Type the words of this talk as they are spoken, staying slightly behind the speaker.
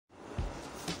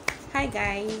Hi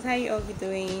guys, how you all be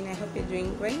doing? I hope you're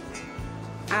doing great.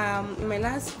 In my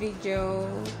last video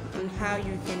on how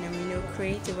you can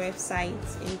create a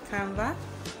website in Canva,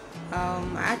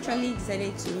 I actually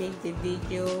decided to make the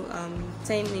video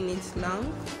 10 minutes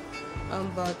long,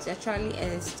 but actually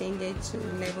extended to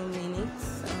 11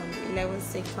 minutes, 11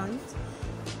 seconds,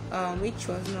 which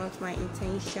was not my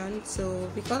intention. So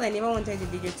because I never wanted the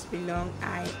video to be long,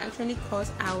 I actually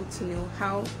cut out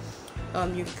how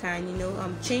you can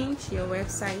change your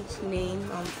website name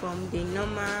from the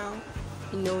normal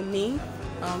name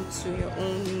to your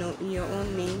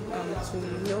own name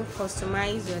to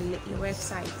customize your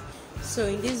website. So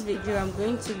in this video I'm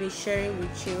going to be sharing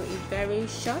with you a very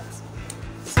short